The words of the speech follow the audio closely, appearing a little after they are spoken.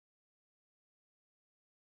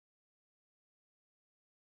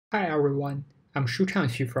Hi everyone, I'm Shuchang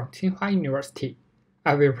from Tsinghua University.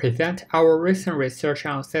 I will present our recent research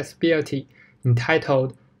on accessibility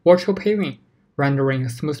entitled Virtual Paving, Rendering a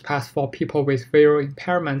Smooth Path for People with Visual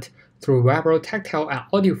Impairment through Vibrotactile and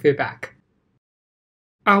Audio Feedback.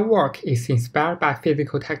 Our work is inspired by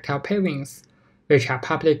physical tactile pavings, which are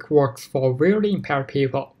public works for visually impaired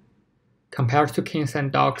people. Compared to canes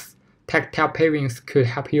and dogs, tactile pavings could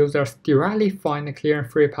help users directly find clear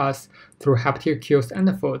and free paths through haptic cues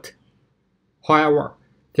underfoot. However,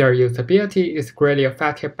 their usability is greatly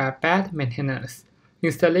affected by bad maintenance,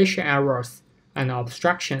 installation errors, and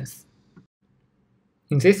obstructions.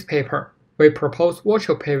 In this paper, we propose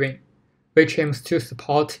virtual paving, which aims to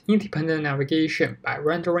support independent navigation by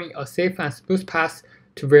rendering a safe and smooth path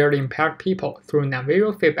to visually impaired people through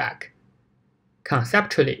non-visual feedback.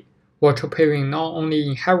 Conceptually, virtual paving not only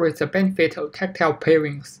inherits the benefit of tactile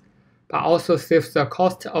pavings, but also saves the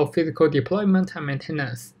cost of physical deployment and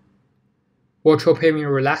maintenance. Virtual paving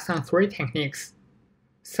relies on three techniques: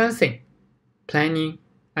 sensing, planning,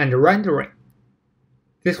 and rendering.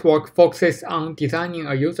 This work focuses on designing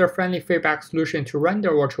a user-friendly feedback solution to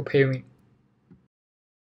render virtual paving.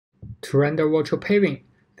 To render virtual paving,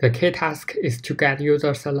 the key task is to get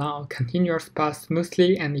users along a continuous path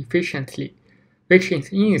smoothly and efficiently, which is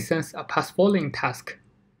in essence a path-following task.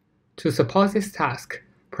 To support this task,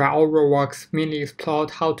 prior works mainly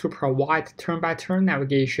explored how to provide turn-by-turn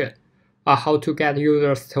navigation, or how to get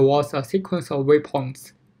users towards a sequence of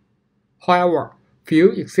waypoints. However,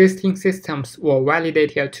 few existing systems were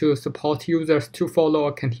validated to support users to follow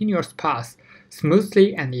a continuous path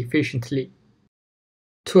smoothly and efficiently.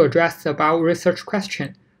 To address the above research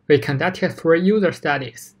question, we conducted three user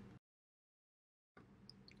studies.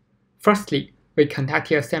 Firstly, we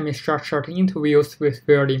conducted semi-structured interviews with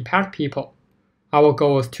visually impaired people. Our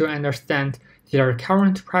goal was to understand their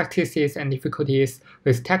current practices and difficulties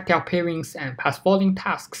with tactile pavings and path-following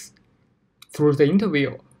tasks. Through the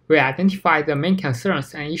interview, we identified the main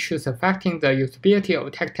concerns and issues affecting the usability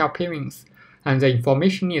of tactile pavings and the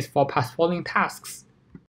information needs for path-following tasks.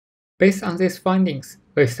 Based on these findings,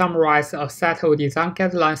 we summarized a set of design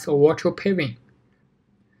guidelines of virtual paving.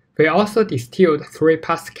 We also distilled three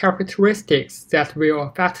path characteristics that will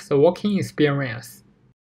affect the working experience.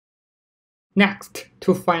 Next,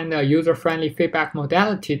 to find a user-friendly feedback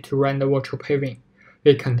modality to render virtual paving,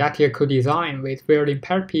 we conducted co-design with visually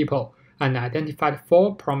impaired people and identified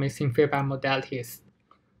four promising feedback modalities.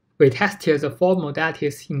 We tested the four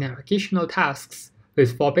modalities in navigational tasks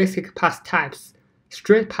with four basic path types: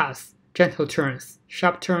 straight paths, gentle turns,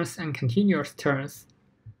 sharp turns, and continuous turns.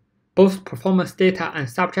 Both performance data and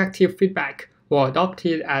subjective feedback were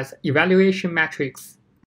adopted as evaluation metrics.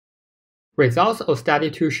 Results of Study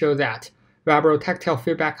 2 show that Vibrotactile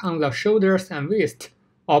feedback on the shoulders and waist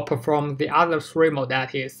outperformed the other three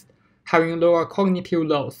modalities, having lower cognitive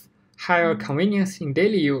loads, higher convenience in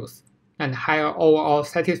daily use, and higher overall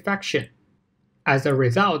satisfaction. As a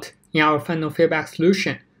result, in our final feedback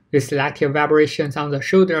solution, we selected vibrations on the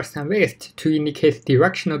shoulders and waist to indicate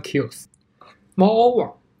directional cues.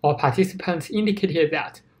 Moreover, all participants indicated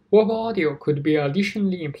that verbal audio could be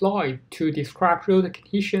additionally employed to describe road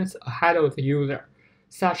conditions ahead of the user,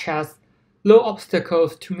 such as low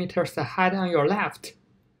obstacles 2 meters ahead on your left.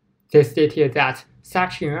 They stated that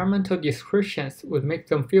such environmental descriptions would make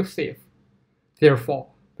them feel safe. Therefore,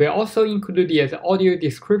 we also included the audio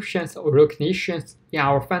descriptions of road conditions in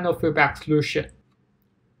our final feedback solution.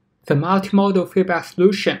 The multi-modal feedback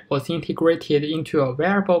solution was integrated into a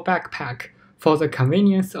wearable backpack for the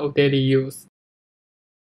convenience of daily use.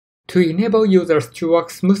 To enable users to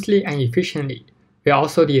work smoothly and efficiently, we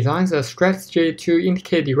also designed the strategy to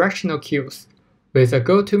indicate directional cues, with a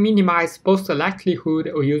goal to minimize both the likelihood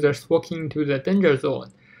of users walking into the danger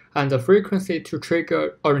zone and the frequency to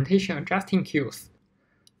trigger orientation adjusting cues.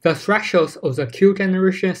 The thresholds of the cue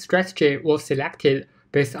generation strategy were selected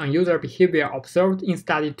based on user behavior observed in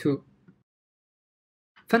Study 2.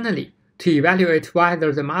 Finally, to evaluate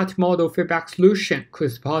whether the multi-modal feedback solution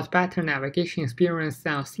could support better navigation experience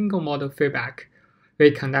than a single-modal feedback,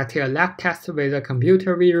 we conducted a lab test with a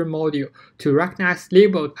computer vision module to recognize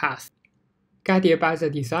labeled paths. Guided by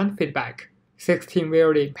the design feedback, 16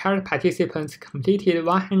 visually impaired participants completed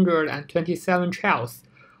 127 trials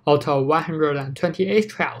out of 128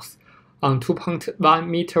 trials on 2.1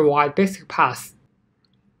 meter wide basic paths.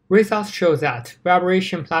 Results show that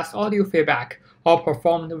vibration plus audio feedback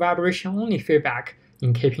outperformed vibration-only feedback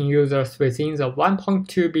in keeping users within the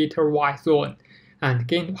 1.2 meter wide zone and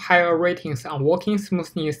gained higher ratings on walking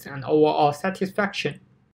smoothness and overall satisfaction.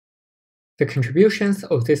 The contributions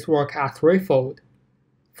of this work are threefold.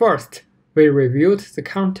 First, We reviewed the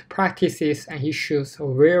current practices and issues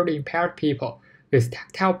of visually impaired people with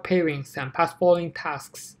tactile pavings and path-following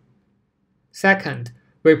tasks. Second,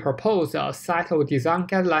 we propose a set of design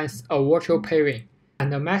guidelines of virtual paving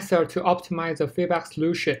and a method to optimize the feedback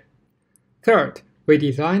solution. Third, we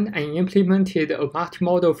designed and implemented a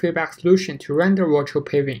multi-modal feedback solution to render virtual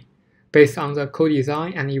paving, based on the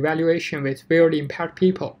co-design and evaluation with visually impaired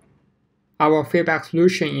people. Our feedback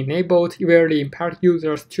solution enabled visually impaired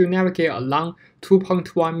users to navigate a long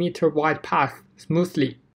 2.1 meter wide path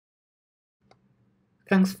smoothly.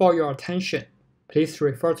 Thanks for your attention. Please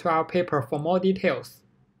refer to our paper for more details.